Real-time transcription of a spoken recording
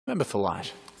Member for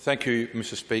Light. Thank you,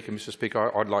 Mr Speaker. Mr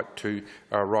Speaker, I'd like to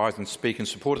rise and speak in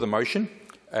support of the motion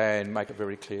and make it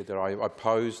very clear that I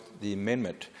opposed the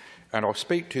amendment. And I'll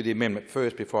speak to the amendment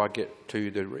first before I get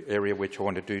to the area which I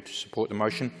want to do to support the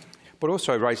motion, but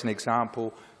also raise an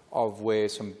example of where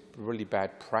some really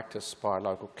bad practice by a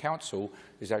local council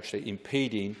is actually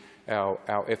impeding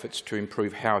our efforts to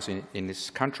improve housing in this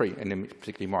country, and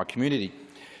particularly my community.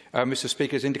 Mr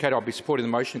Speaker, as indicated, I'll be supporting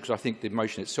the motion because I think the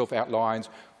motion itself outlines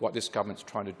what this government is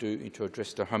trying to do to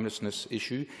address the homelessness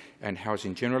issue and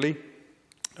housing generally.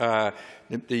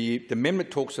 The amendment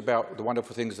talks about the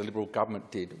wonderful things the Liberal government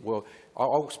did. Well,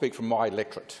 I'll speak from my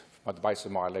electorate, on the basis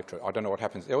of my electorate. I don't know what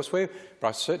happens elsewhere, but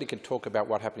I certainly can talk about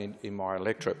what happened in my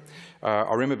electorate.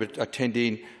 I remember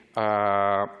attending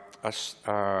a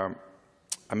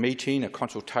meeting, a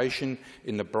consultation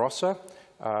in the Barossa,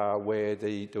 where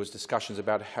there was discussions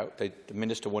about how the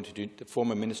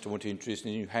former minister wanted to introduce a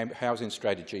new housing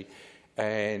strategy,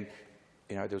 and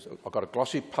I got a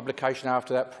glossy publication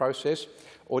after that process,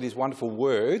 all these wonderful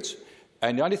words,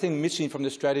 and the only thing missing from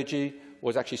the strategy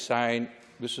was actually saying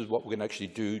this is what we're going to actually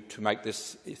do to make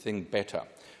this thing better.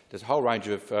 There's a whole range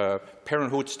of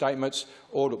parenthood statements,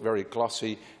 all look very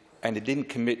glossy, and it didn't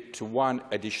commit to one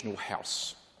additional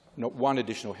house, not one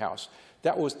additional house.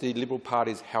 That was the Liberal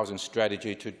Party's housing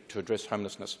strategy to address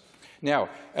homelessness. Now,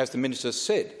 as the Minister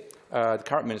said, the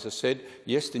current Minister said,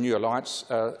 yes, the new alliance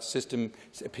system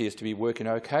appears to be working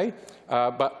okay,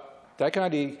 but they can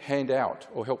only hand out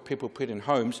or help people put in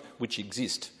homes which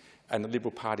exist, and the Liberal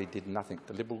Party did nothing.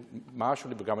 The Marshall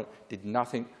Liberal government did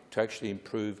nothing to actually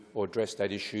improve or address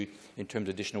that issue in terms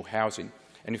of additional housing.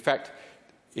 And in fact,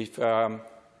 if the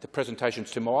presentations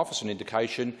to my office an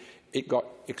indication, it got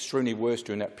extremely worse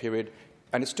during that period,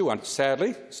 and it's still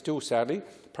sadly,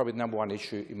 probably the number one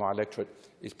issue in my electorate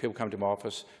is people come to my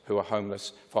office who are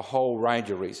homeless for a whole range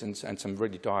of reasons and some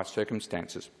really dire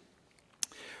circumstances.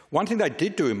 One thing they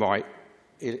did do in my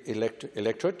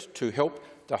electorate to help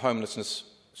the homelessness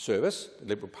service, the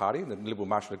Liberal Party, the Liberal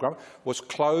Marshall government, was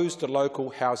close the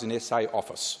local Housing SA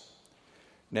office.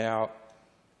 Now,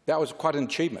 that was quite an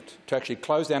achievement, to actually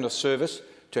close down a service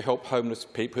to help homeless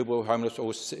people who were homeless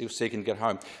or seeking to get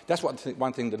home. That's one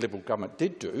thing the Liberal government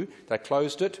did do. They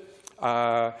closed it,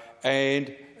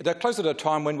 and they closed it at a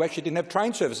time when we actually didn't have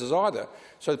train services either.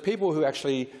 So the people who are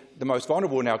actually the most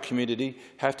vulnerable in our community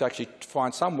have to actually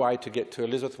find some way to get to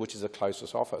Elizabeth, which is the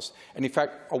closest office. And in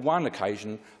fact, on one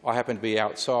occasion, I happened to be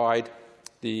outside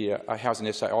the Housing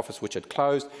SA office, which had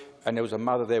closed, and there was a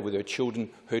mother there with her children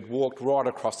who had walked right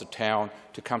across the town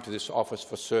to come to this office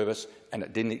for service, and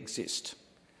it didn't exist.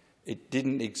 It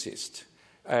didn't exist.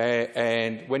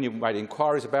 And when you made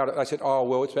inquiries about it, they said, oh,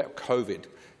 well, it's about COVID.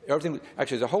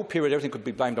 Actually, the whole period, everything could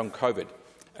be blamed on COVID.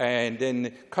 And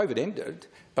then COVID ended,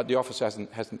 but the office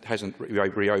hasn't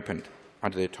reopened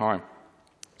under their time.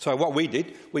 So what we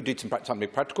did something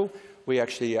practical. We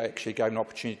actually gave an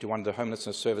opportunity to one of the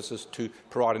homelessness services to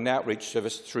provide an outreach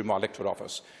service through my electorate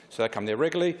office. So they come there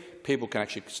regularly. People can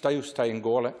actually stay in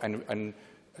Gawler and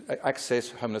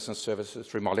access homelessness services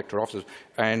through my electorate offices,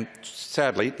 and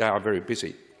sadly they are very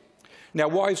busy. Now,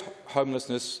 why is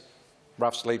homelessness,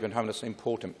 rough sleep and homelessness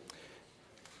important?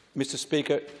 Mr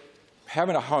Speaker,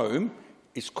 having a home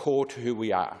is core to who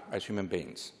we are as human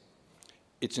beings.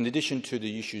 It's in addition to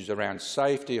the issues around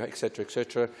safety, etc.,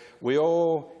 etc. We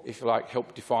all, if you like,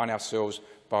 help define ourselves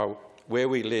by where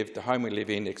we live, the home we live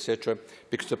in, etc.,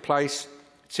 because it's a place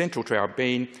central to our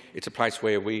being. It's a place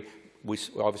where we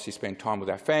obviously spend time with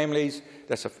our families.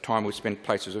 That's a time we spend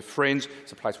places with friends.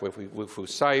 It's a place where we feel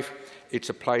safe. It's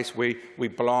a place where we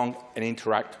belong and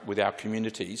interact with our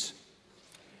communities.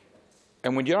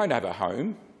 And when you don't have a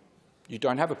home, you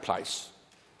don't have a place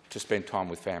to spend time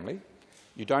with family.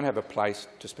 You don't have a place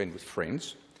to spend with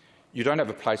friends. You don't have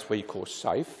a place where you call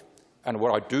safe. And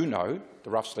what I do know,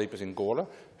 the rough sleepers in Gawler,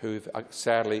 who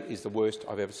sadly is the worst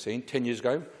I've ever seen. 10 years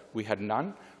ago, we had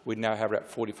none. We now have about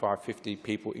 45, 50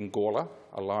 people in Gawler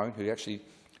alone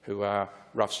who are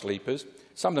rough sleepers.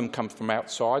 Some of them come from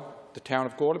outside the town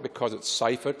of Gawler because it's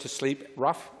safer to sleep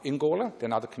rough in Gawler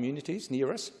than other communities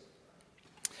near us.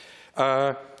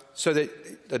 So they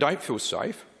don't feel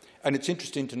safe. And it's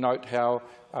interesting to note how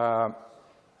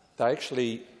they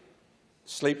actually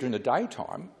sleep during the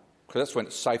daytime, because that's when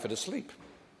it's safer to sleep,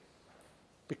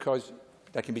 because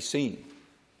they can be seen.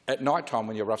 At night time,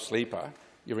 when you're a rough sleeper,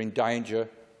 you're in danger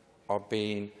of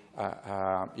being,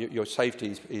 your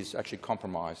safety is actually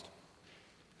compromised.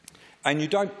 And you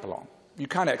don't belong. You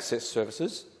can't access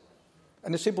services.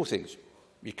 And the simple things,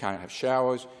 you can't have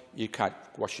showers, you can't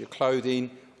wash your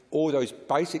clothing, all those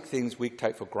basic things we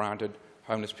take for granted,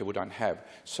 homeless people don't have.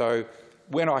 So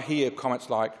when I hear comments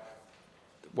like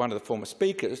one of the former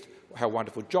speakers how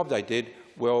wonderful job they did.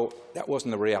 Well, that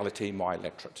wasn't the reality in my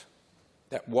electorate.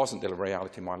 That wasn't the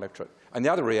reality in my electorate. And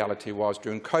the other reality was,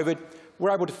 during COVID, we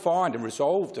were able to find and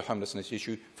resolve the homelessness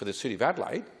issue for the City of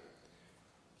Adelaide,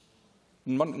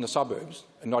 not in the suburbs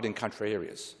and not in country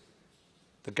areas.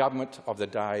 The government of the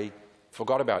day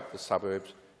forgot about the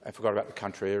suburbs and forgot about the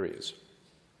country areas.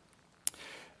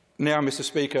 Now, Mr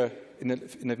Speaker, in the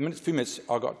few minutes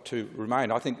I've got to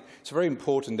remain, I think it's very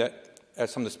important that,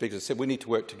 as some of the speakers have said, we need to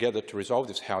work together to resolve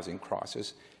this housing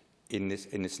crisis in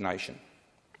this nation.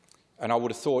 And I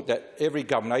would have thought that every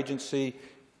government agency,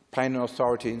 planning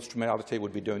authority, instrumentality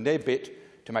would be doing their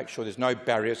bit to make sure there's no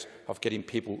barriers of getting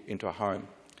people into a home.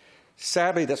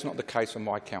 Sadly, that's not the case on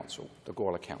my council, the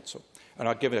Gawler Council. And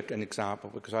I'll give it an example,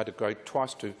 because I had to go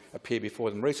twice to appear before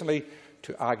them recently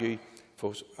to argue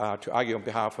on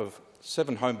behalf of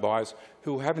 7 home buyers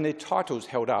who were having their titles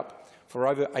held up for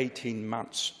over 18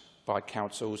 months by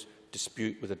council's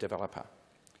dispute with a developer.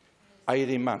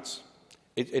 18 months.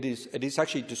 It is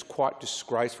actually just quite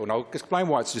disgraceful, and I'll explain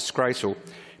why it's disgraceful.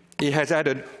 It has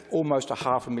added almost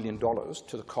 $500,000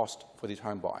 to the cost for these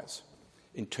home buyers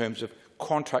in terms of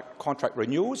contract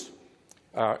renewals,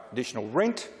 additional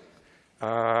rent,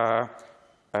 and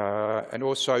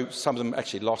also some of them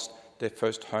actually lost their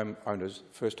first home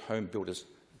builders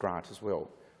grant as well.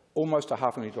 Almost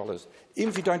 $500,000. Even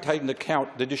if you don't take into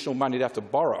account the additional money they have to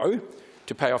borrow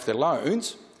to pay off their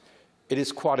loans, it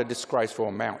is quite a disgraceful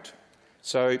amount.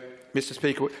 So, Mr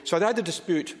Speaker, so they had a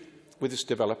dispute with this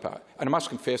developer, and I must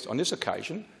confess, on this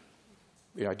occasion,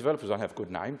 developers don't have a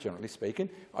good name, generally speaking.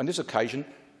 On this occasion,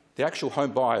 the actual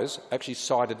home buyers actually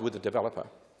sided with the developer.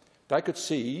 They could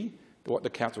see what the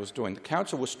council was doing. The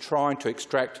council was trying to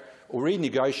extract or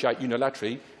renegotiate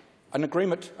unilaterally an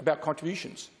agreement about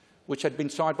contributions, which had been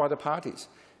signed by the parties.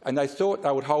 And they thought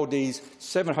they would hold these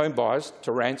 7 home buyers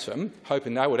to ransom,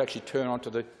 hoping they would actually turn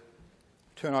onto the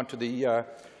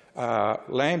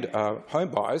home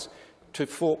buyers to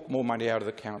fork more money out of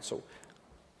the council.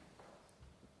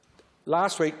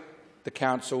 Last week, the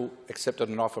council accepted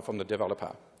an offer from the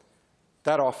developer.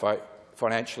 That offer,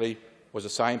 financially, was the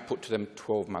same put to them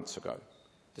 12 months ago,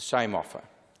 the same offer.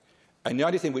 And the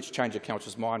only thing which changed the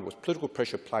council's mind was political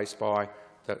pressure placed by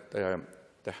the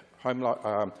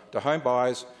home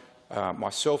buyers,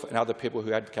 myself and other people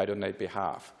who advocated on their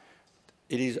behalf.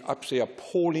 It is absolutely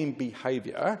appalling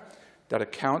behaviour that a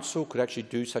council could actually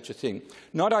do such a thing.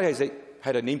 Not only has it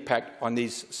had an impact on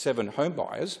these 7 home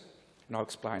buyers, and I'll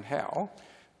explain how,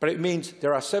 but it means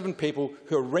there are 7 people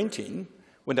who are renting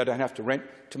when they don't have to rent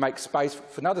to make space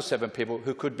for another 7 people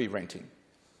who could be renting.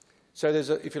 So there's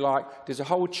if you like, there's a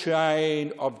whole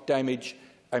chain of damage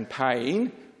and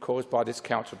pain caused by this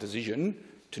council decision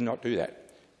to not do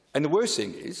that. And the worst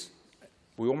thing is,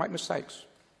 we all make mistakes.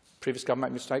 Previous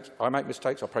government made mistakes. I make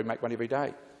mistakes. I probably make one every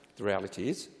day. The reality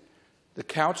is, the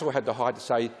council had the height to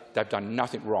say they've done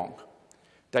nothing wrong.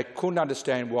 They couldn't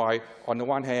understand why, on the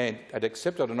one hand, they'd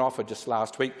accepted an offer just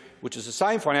last week, which is the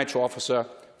same financial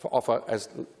offer as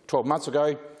 12 months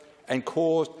ago, and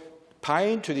caused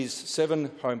pain to these 7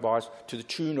 home buyers to the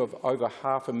tune of over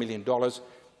 $500,000,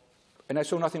 and they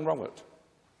saw nothing wrong with it.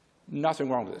 Nothing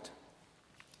wrong with it.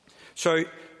 So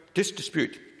this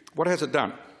dispute, what has it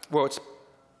done? Well, it's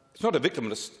not a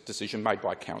victimless decision made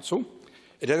by council.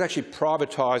 It has actually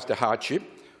privatised the hardship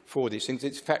for these things.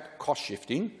 It's in fact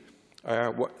cost-shifting.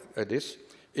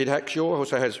 It actually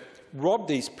also has robbed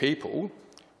these people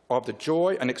of the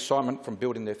joy and excitement from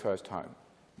building their first home.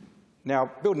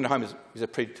 Now, building a home is a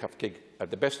pretty tough gig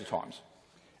at the best of times.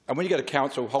 And when you get a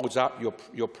council holds up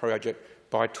your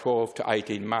project by 12 to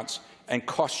 18 months and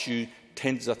costs you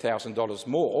tens of thousands of dollars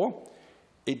more,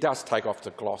 it does take off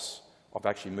the gloss of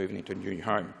actually moving into a new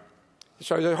home.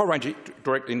 So there's a whole range of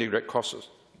direct and indirect costs.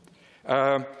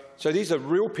 So these are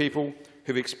real people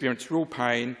who've experienced real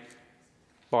pain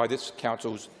by this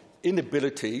council's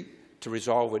inability to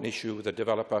resolve an issue with a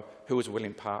developer who was a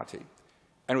willing party.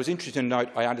 And it was interesting to note,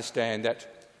 I understand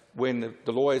that when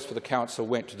the lawyers for the council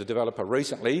went to the developer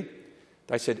recently,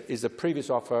 they said, is the previous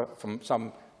offer from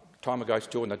some time ago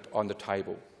still on the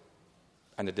table?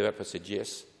 And the developer said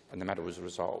yes, and the matter was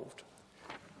resolved.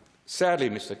 Sadly,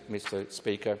 Mr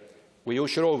Speaker, we all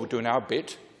should all be doing our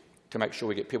bit to make sure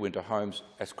we get people into homes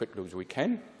as quickly as we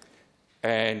can.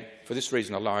 And for this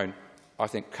reason alone, I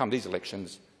think come these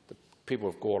elections, the people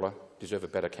of Gawler deserve a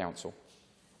better council.